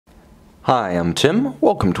Hi, I'm Tim.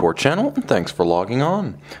 Welcome to our channel, and thanks for logging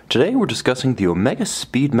on. Today we're discussing the Omega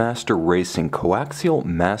Speedmaster Racing Co-Axial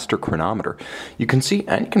Master Chronometer. You can see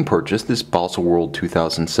and you can purchase this Baselworld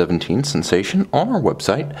 2017 sensation on our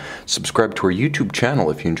website. Subscribe to our YouTube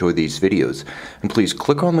channel if you enjoy these videos. And please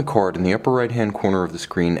click on the card in the upper right hand corner of the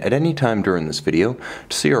screen at any time during this video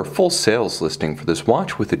to see our full sales listing for this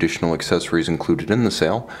watch with additional accessories included in the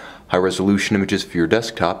sale, high-resolution images for your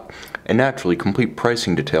desktop, and naturally complete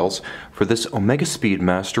pricing details for this Omega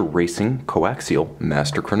Speedmaster Racing Co-Axial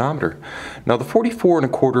Master Chronometer. Now the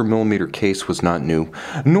 44.25mm case was not new,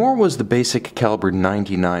 nor was the basic caliber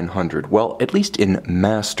 9900, well, at least in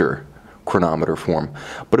Master chronometer form,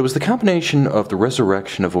 but it was the combination of the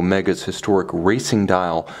resurrection of Omega's historic racing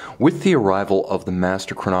dial with the arrival of the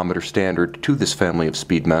Master Chronometer standard to this family of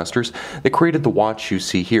Speedmasters that created the watch you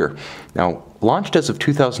see here. Now, launched as of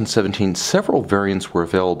 2017, several variants were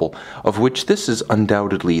available, of which this is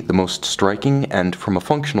undoubtedly the most striking and, from a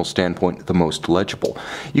functional standpoint, the most legible.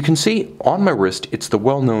 You can see on my wrist, it's the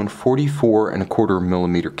well-known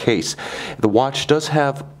 44.25mm case. The watch does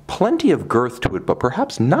have plenty of girth to it, but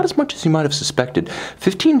perhaps not as much as you might have suspected.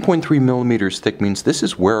 15.3mm thick means this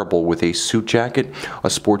is wearable with a suit jacket, a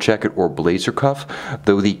sport jacket, or blazer cuff,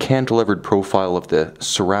 though the cantilevered profile of the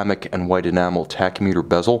ceramic and white enamel tachymeter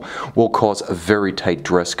bezel will cause a very tight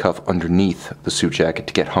dress cuff underneath the suit jacket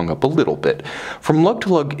to get hung up a little bit. From lug to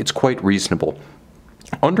lug, it's quite reasonable.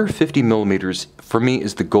 Under 50mm for me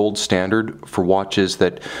is the gold standard for watches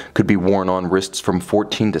that could be worn on wrists from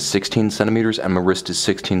 14 to 16 centimeters, and my wrist is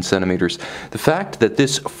 16 centimeters. The fact that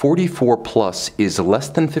this 44 Plus is less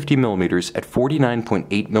than 50mm at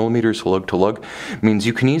 49.8mm lug to lug means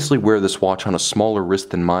you can easily wear this watch on a smaller wrist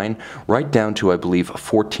than mine, right down to, I believe,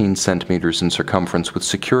 14 centimeters in circumference with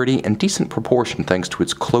security and decent proportion thanks to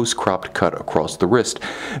its close cropped cut across the wrist.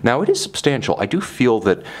 Now, it is substantial. I do feel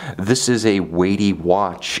that this is a weighty watch.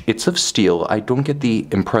 It's of steel. I don't get the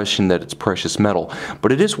impression that it's precious metal,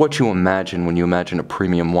 but it is what you imagine when you imagine a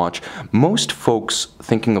premium watch. Most folks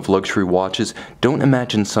thinking of luxury watches don't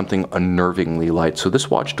imagine something unnervingly light, so this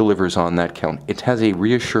watch delivers on that count. It has a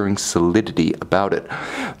reassuring solidity about it.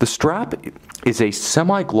 The strap is a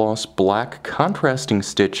semi-gloss black contrasting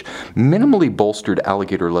stitch, minimally bolstered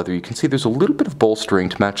alligator leather. You can see there's a little bit of bolstering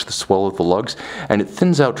to match the swell of the lugs, and it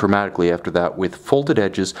thins out dramatically after that with folded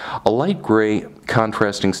edges, a light gray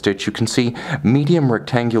contrasting stitch. You can see medium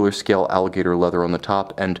rectangular scale alligator leather on the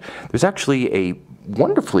top, and there's actually a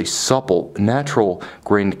wonderfully supple, natural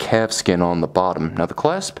grained calf skin on the bottom. Now the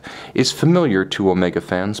clasp is familiar to Omega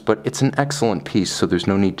fans, but it's an excellent piece, so there's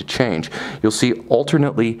no need to change. You'll see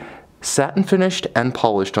alternately satin finished and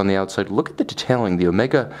polished on the outside. Look at the detailing. The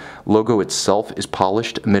Omega logo itself is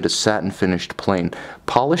polished amid a satin finished plane.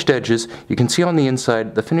 Polished edges. You can see on the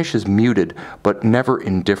inside the finish is muted but never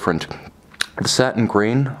indifferent. The satin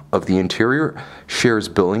grain of the interior shares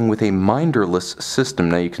billing with a minderless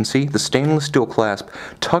system. Now you can see the stainless steel clasp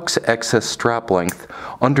tucks excess strap length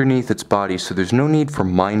underneath its body, so there's no need for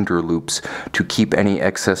minder loops to keep any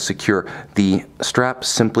excess secure. The strap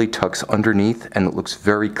simply tucks underneath and it looks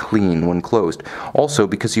very clean when closed. Also,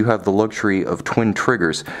 because you have the luxury of twin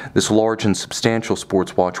triggers, this large and substantial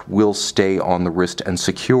sports watch will stay on the wrist and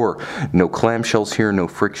secure. No clamshells here, no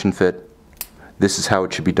friction fit. This is how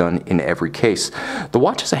it should be done in every case. The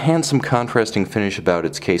watch has a handsome contrasting finish about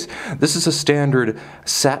its case. This is a standard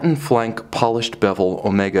satin flank polished bevel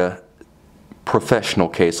Omega professional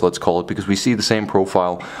case, let's call it, because we see the same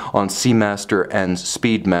profile on Seamaster and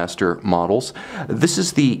Speedmaster models. This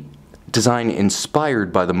is the design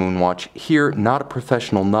inspired by the Moonwatch. Here, not a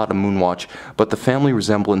professional, not a Moonwatch, but the family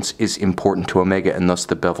resemblance is important to Omega, and thus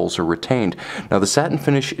the bevels are retained. Now the satin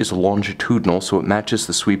finish is longitudinal, so it matches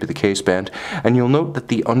the sweep of the case band, and you'll note that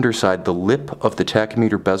the underside, the lip of the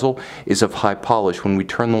tachymeter bezel, is of high polish. When we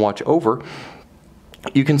turn the watch over,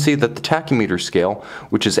 you can see that the tachymeter scale,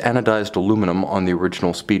 which is anodized aluminum on the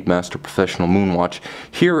original Speedmaster Professional Moonwatch,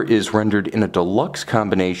 here is rendered in a deluxe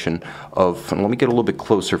combination of, and let me get a little bit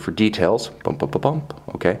closer for details, bump, bump, bump,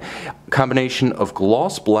 bump, okay, combination of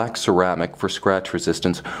gloss black ceramic for scratch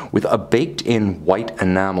resistance with a baked-in white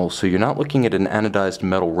enamel, so you're not looking at an anodized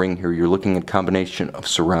metal ring here, you're looking at a combination of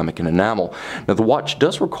ceramic and enamel. Now the watch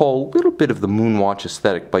does recall a little bit of the Moonwatch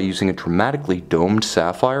aesthetic by using a dramatically domed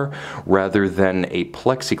sapphire rather than a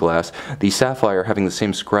plexiglass, the sapphire having the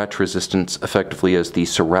same scratch resistance effectively as the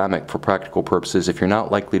ceramic for practical purposes. If you're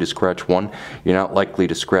not likely to scratch one, you're not likely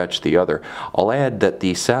to scratch the other. I'll add that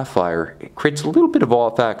the sapphire creates a little bit of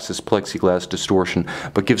off-axis plexiglass distortion,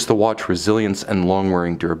 but gives the watch resilience and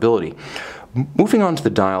long-wearing durability. Moving on to the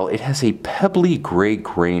dial, it has a pebbly gray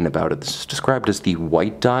grain about it. This is described as the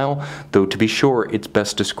white dial, though to be sure it's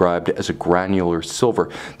best described as a granular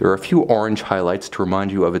silver. There are a few orange highlights to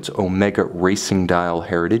remind you of its Omega racing dial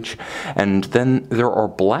heritage, and then there are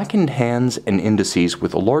blackened hands and indices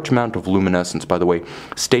with a large amount of luminescence. By the way,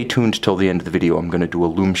 stay tuned till the end of the video. I'm going to do a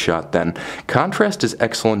lume shot then. Contrast is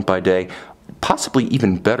excellent by day, possibly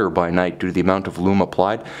even better by night due to the amount of lume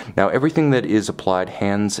applied. Now everything that is applied,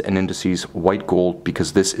 hands and indices, white gold,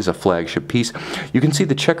 because this is a flagship piece. You can see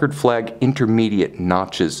the checkered flag intermediate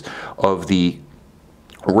notches of the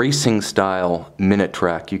racing style minute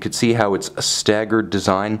track. You could see how it's a staggered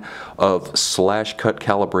design of slash cut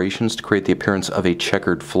calibrations to create the appearance of a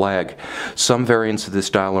checkered flag. Some variants of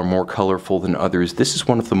this dial are more colorful than others. This is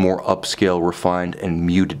one of the more upscale, refined, and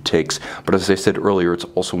muted takes, but as I said earlier, it's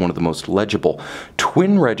also one of the most legible.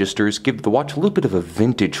 Twin registers give the watch a little bit of a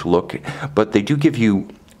vintage look, but they do give you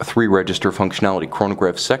 3-register functionality,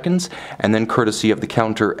 chronograph seconds, and then courtesy of the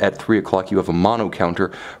counter at 3 o'clock you have a mono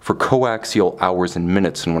counter for coaxial hours and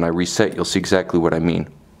minutes, and when I reset you'll see exactly what I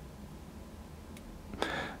mean.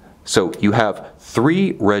 So you have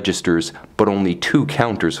 3 registers, but only 2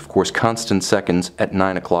 counters, of course constant seconds at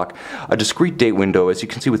 9 o'clock. A discrete date window, as you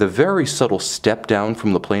can see, with a very subtle step down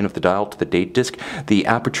from the plane of the dial to the date disc, the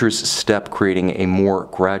apertures step creating a more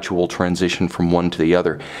gradual transition from one to the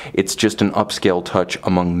other. It's just an upscale touch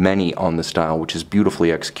among many on this dial, which is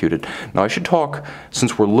beautifully executed. Now I should talk,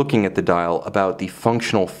 since we're looking at the dial, about the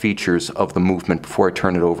functional features of the movement before I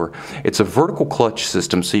turn it over. It's a vertical clutch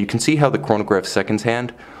system, so you can see how the chronograph seconds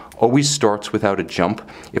hand always starts without a jump.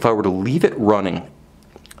 If I were to leave it running,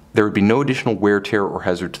 there would be no additional wear, tear, or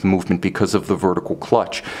hazard to the movement because of the vertical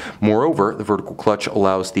clutch. Moreover, the vertical clutch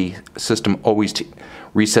allows the system always to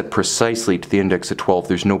reset precisely to the index at 12.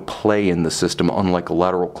 There's no play in the system, unlike a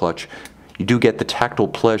lateral clutch. You do get the tactile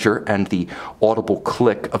pleasure and the audible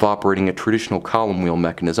click of operating a traditional column wheel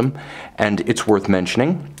mechanism, and it's worth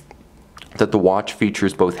mentioning that the watch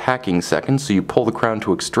features both hacking seconds, so you pull the crown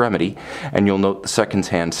to extremity and you'll note the seconds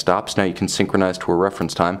hand stops. Now you can synchronize to a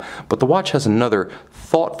reference time, but the watch has another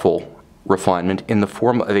thoughtful refinement in the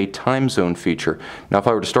form of a time zone feature. Now if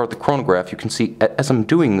I were to start the chronograph, you can see as I'm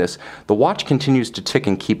doing this, the watch continues to tick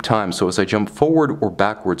and keep time, so as I jump forward or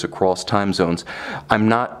backwards across time zones, I'm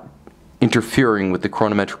not interfering with the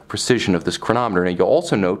chronometric precision of this chronometer. Now you'll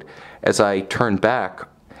also note as I turn back,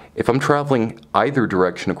 if I'm traveling either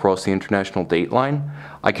direction across the international date line,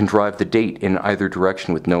 I can drive the date in either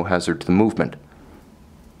direction with no hazard to the movement.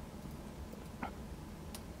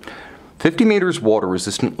 50 meters water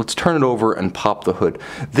resistant. Let's turn it over and pop the hood.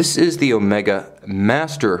 This is the Omega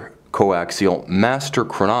Master Co-Axial Master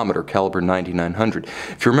Chronometer, caliber 9900.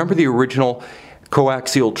 If you remember the original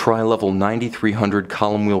Co-Axial tri-level 9300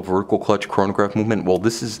 column wheel vertical clutch chronograph movement, well,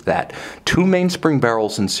 this is that. 2 mainspring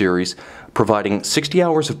barrels in series, providing 60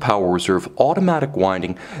 hours of power reserve, automatic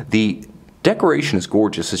winding. The decoration is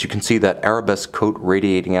gorgeous, as you can see that arabesque coat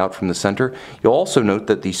radiating out from the center. You'll also note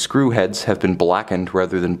that the screw heads have been blackened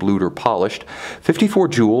rather than blued or polished. 54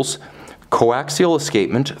 joules, coaxial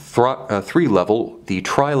escapement, 3-level, the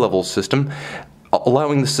tri-level system,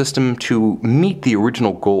 allowing the system to meet the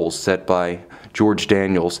original goals set by George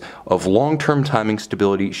Daniels of long-term timing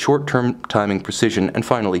stability, short-term timing precision, and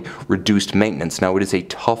finally reduced maintenance. Now it is a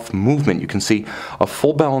tough movement. You can see a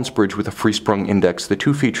full balance bridge with a free-sprung index, the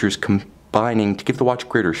two features combining to give the watch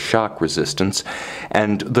greater shock resistance.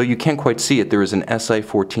 And though you can't quite see it, there is an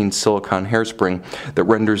Si-14 silicone hairspring that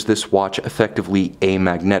renders this watch effectively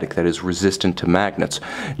amagnetic, that is resistant to magnets.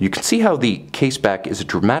 You can see how the case back is a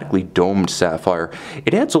dramatically domed sapphire.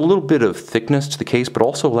 It adds a little bit of thickness to the case, but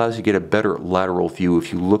also allows you to get a better lateral view.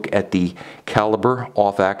 If you look at the caliber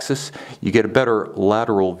off axis, you get a better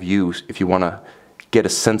lateral view if you want to get a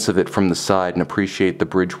sense of it from the side and appreciate the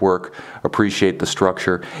bridge work, appreciate the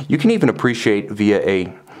structure. You can even appreciate via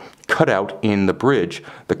a cutout in the bridge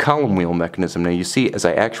the column wheel mechanism. Now you see as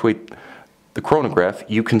I actuate the chronograph,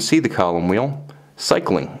 you can see the column wheel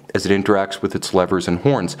cycling as it interacts with its levers and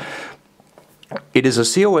horns. It is a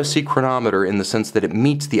COSC chronometer in the sense that it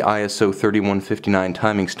meets the ISO 3159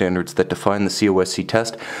 timing standards that define the COSC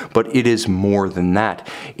test, but it is more than that.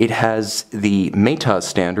 It has the METAS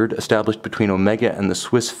standard established between Omega and the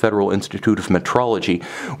Swiss Federal Institute of Metrology,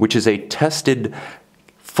 which is a tested,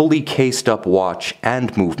 fully cased up watch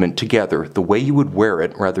and movement together, the way you would wear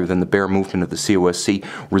it rather than the bare movement of the COSC.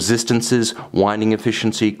 Resistances, winding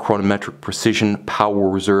efficiency, chronometric precision, power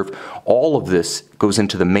reserve, all of this goes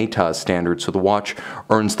into the METAS standard, so the watch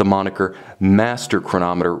earns the moniker Master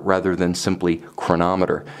Chronometer rather than simply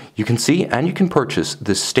Chronometer. You can see and you can purchase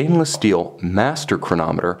this stainless steel Master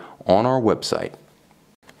Chronometer on our website.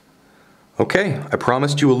 Okay, I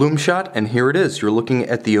promised you a loom shot, and here it is. You're looking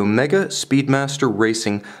at the Omega Speedmaster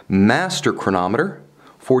Racing Master Chronometer,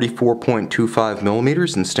 44.25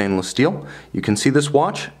 millimeters in stainless steel. You can see this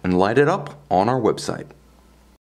watch and light it up on our website.